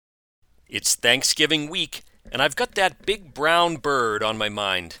It's Thanksgiving week, and I've got that big brown bird on my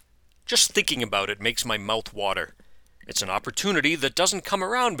mind. Just thinking about it makes my mouth water. It's an opportunity that doesn't come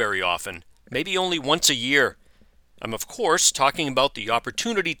around very often, maybe only once a year. I'm of course talking about the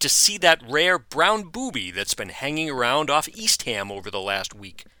opportunity to see that rare brown booby that's been hanging around off Eastham over the last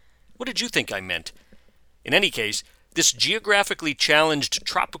week. What did you think I meant? In any case, this geographically challenged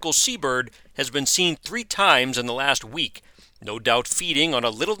tropical seabird has been seen 3 times in the last week, no doubt feeding on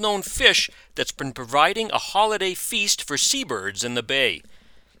a little-known fish that's been providing a holiday feast for seabirds in the bay.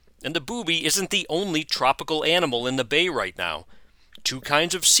 And the booby isn't the only tropical animal in the bay right now. 2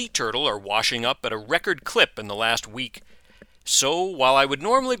 kinds of sea turtle are washing up at a record clip in the last week. So, while I would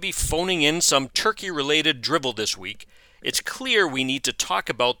normally be phoning in some turkey-related drivel this week, it's clear we need to talk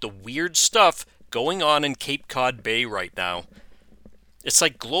about the weird stuff going on in Cape Cod Bay right now. It's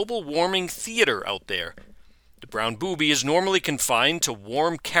like global warming theater out there. The brown booby is normally confined to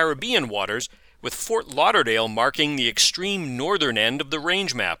warm Caribbean waters, with Fort Lauderdale marking the extreme northern end of the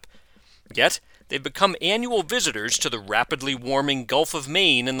range map. Yet, they've become annual visitors to the rapidly warming Gulf of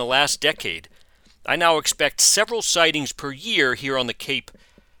Maine in the last decade. I now expect several sightings per year here on the Cape.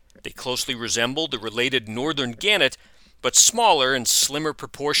 They closely resemble the related northern gannet, but smaller and slimmer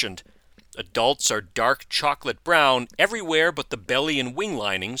proportioned. Adults are dark chocolate brown everywhere but the belly and wing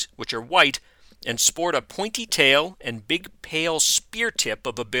linings, which are white, and sport a pointy tail and big pale spear tip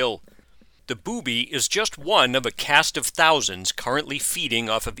of a bill. The booby is just one of a cast of thousands currently feeding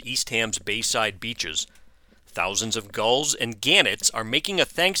off of Eastham's bayside beaches. Thousands of gulls and gannets are making a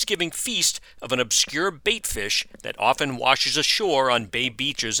Thanksgiving feast of an obscure baitfish that often washes ashore on bay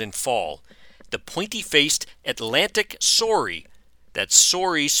beaches in fall, the pointy-faced Atlantic saury. That's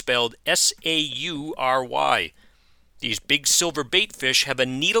saury spelled S-A-U-R-Y. These big silver baitfish have a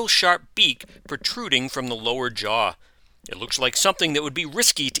needle-sharp beak protruding from the lower jaw. It looks like something that would be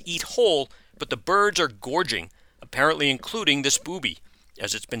risky to eat whole, but the birds are gorging, apparently including this booby,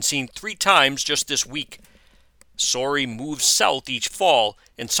 as it's been seen 3 times just this week. Saury moves south each fall,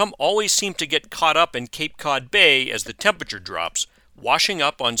 and some always seem to get caught up in Cape Cod Bay as the temperature drops, washing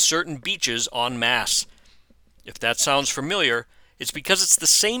up on certain beaches en masse. If that sounds familiar, it's because it's the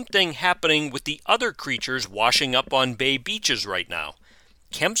same thing happening with the other creatures washing up on bay beaches right now,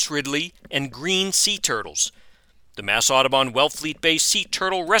 Kemp's Ridley and green sea turtles. The Mass Audubon Wellfleet Bay Sea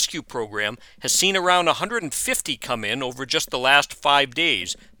Turtle Rescue Program has seen around 150 come in over just the last 5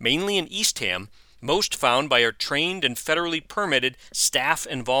 days, mainly in Eastham, most found by our trained and federally permitted staff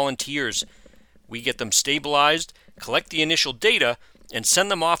and volunteers. We get them stabilized, collect the initial data, and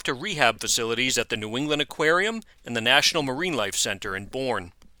send them off to rehab facilities at the New England Aquarium and the National Marine Life Center in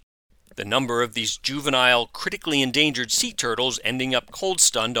Bourne. The number of these juvenile, critically endangered sea turtles ending up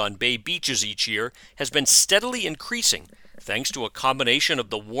cold-stunned on bay beaches each year has been steadily increasing, thanks to a combination of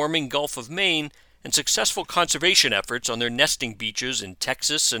the warming Gulf of Maine and successful conservation efforts on their nesting beaches in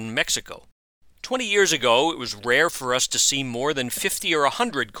Texas and Mexico. 20 years ago, it was rare for us to see more than 50 or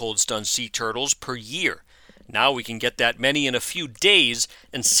 100 cold-stunned sea turtles per year. Now we can get that many in a few days,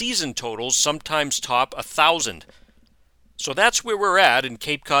 and season totals sometimes top 1,000. So that's where we're at in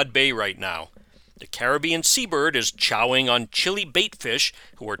Cape Cod Bay right now. The Caribbean seabird is chowing on chilly baitfish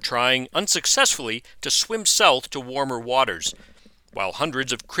who are trying, unsuccessfully, to swim south to warmer waters, while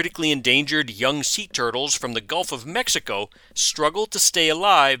hundreds of critically endangered young sea turtles from the Gulf of Mexico struggle to stay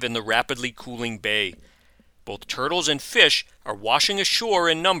alive in the rapidly cooling bay. Both turtles and fish are washing ashore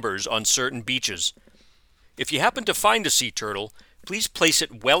in numbers on certain beaches. If you happen to find a sea turtle, please place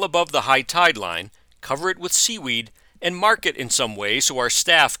it well above the high tide line, cover it with seaweed, and mark it in some way so our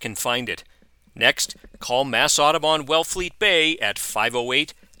staff can find it. Next, call Mass Audubon Wellfleet Bay at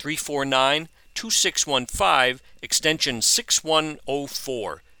 508-349-2615, extension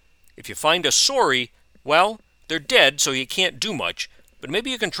 6104. If you find a saury, well, they're dead so you can't do much, but maybe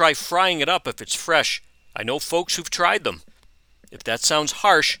you can try frying it up if it's fresh. I know folks who've tried them. If that sounds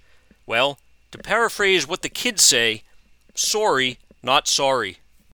harsh, well, to paraphrase what the kids say, sorry, not sorry.